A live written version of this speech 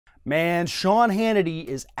Man, Sean Hannity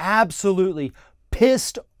is absolutely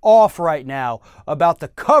pissed off right now about the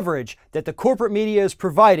coverage that the corporate media is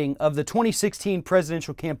providing of the 2016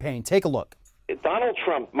 presidential campaign. Take a look. Donald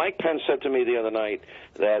Trump, Mike Pence said to me the other night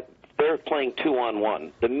that they're playing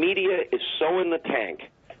 2-on-1. The media is so in the tank,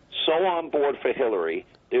 so on board for Hillary.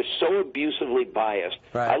 They're so abusively biased.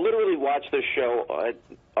 Right. I literally watched this show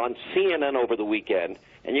on CNN over the weekend,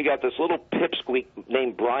 and you got this little pipsqueak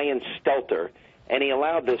named Brian Stelter, and he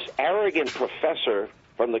allowed this arrogant professor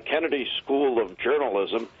from the Kennedy School of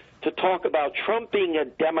Journalism to talk about Trump being a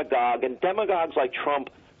demagogue, and demagogues like Trump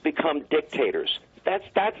become dictators. That's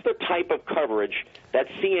the type of coverage that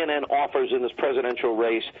CNN offers in this presidential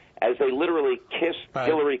race, as they literally kiss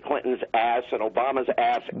Hillary Clinton's ass and Obama's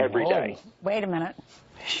ass every day. Wait a minute.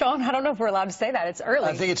 Sean, I don't know if we're allowed to say that. It's early.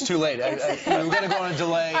 I think it's too late. We're going to go on a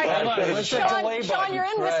delay. Sean, you're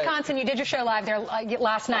in Wisconsin. You did your show live there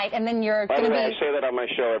last night, and then you're going to be... I say that on my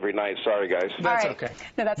show every night. Sorry, guys. That's okay.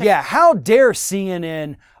 No, that's Yeah, how dare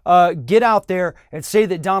CNN get out there and say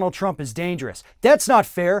that Donald Trump is dangerous? That's not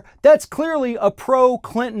fair. That's clearly a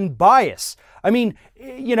pro-Clinton bias. I mean,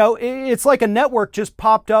 you know, it's like a network just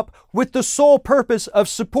popped up with the sole purpose of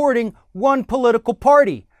supporting one political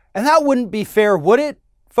party. And that wouldn't be fair, would it,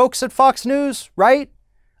 folks at Fox News, right?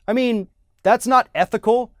 I mean, that's not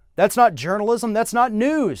ethical. That's not journalism. That's not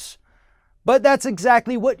news. But that's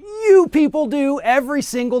exactly what you people do every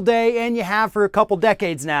single day, and you have for a couple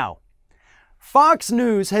decades now. Fox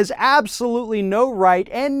News has absolutely no right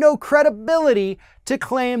and no credibility to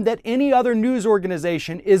claim that any other news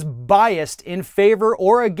organization is biased in favor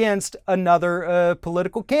or against another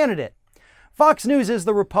political candidate. Fox News is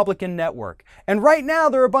the Republican network, and right now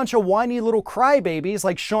they're a bunch of whiny little crybabies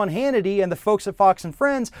like Sean Hannity and the folks at Fox and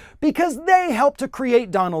Friends because they helped to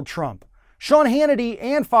create Donald Trump. Sean Hannity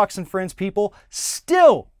and Fox and Friends people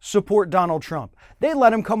still support Donald Trump. They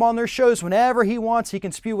let him come on their shows whenever he wants. He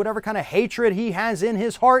can spew whatever kind of hatred he has in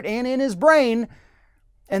his heart and in his brain,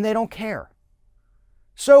 and they don't care.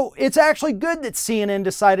 So it's actually good that CNN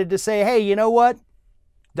decided to say, hey, you know what?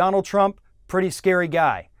 Donald Trump, pretty scary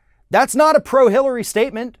guy. That's not a pro-Hillary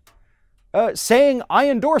statement. Saying I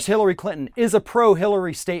endorse Hillary Clinton is a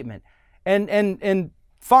pro-Hillary statement. And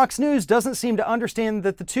Fox News doesn't seem to understand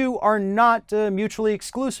that the two are not mutually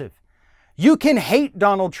exclusive. You can hate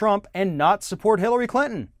Donald Trump and not support Hillary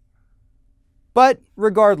Clinton. But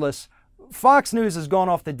regardless, Fox News has gone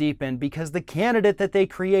off the deep end because the candidate that they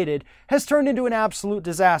created has turned into an absolute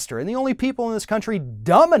disaster. And the only people in this country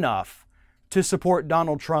dumb enough to support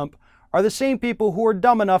Donald Trump are the same people who are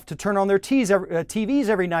dumb enough to turn on their TVs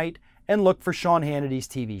every night and look for Sean Hannity's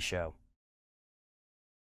TV show.